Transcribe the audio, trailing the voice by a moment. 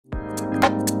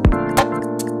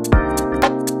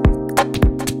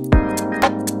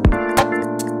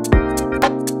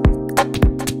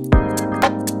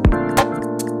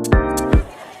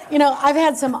know, I've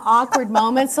had some awkward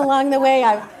moments along the way.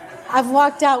 I've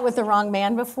walked out with the wrong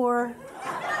man before.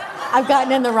 I've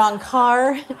gotten in the wrong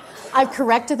car. I've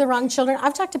corrected the wrong children.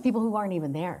 I've talked to people who aren't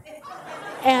even there.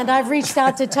 And I've reached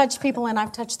out to touch people, and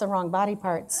I've touched the wrong body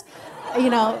parts. You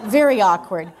know, very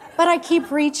awkward. But I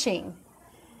keep reaching.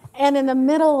 And in the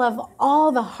middle of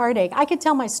all the heartache, I could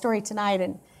tell my story tonight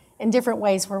in different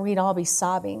ways where we'd all be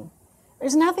sobbing.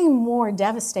 There's nothing more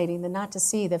devastating than not to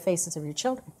see the faces of your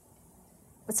children.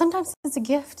 But sometimes it's a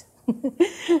gift.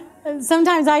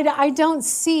 Sometimes I don't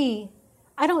see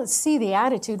the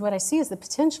attitude. What I see is the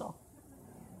potential.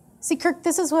 See, Kirk,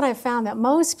 this is what I've found, that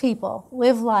most people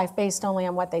live life based only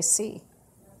on what they see.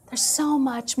 There's so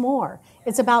much more.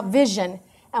 It's about vision.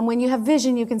 And when you have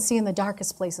vision, you can see in the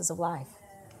darkest places of life.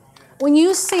 When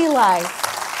you see life,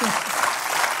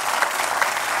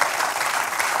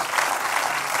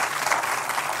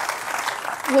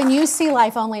 when you see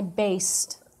life only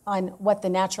based on what the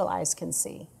natural eyes can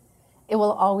see, it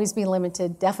will always be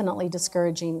limited, definitely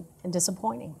discouraging and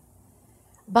disappointing.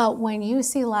 But when you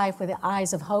see life with the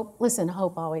eyes of hope, listen,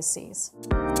 hope always sees.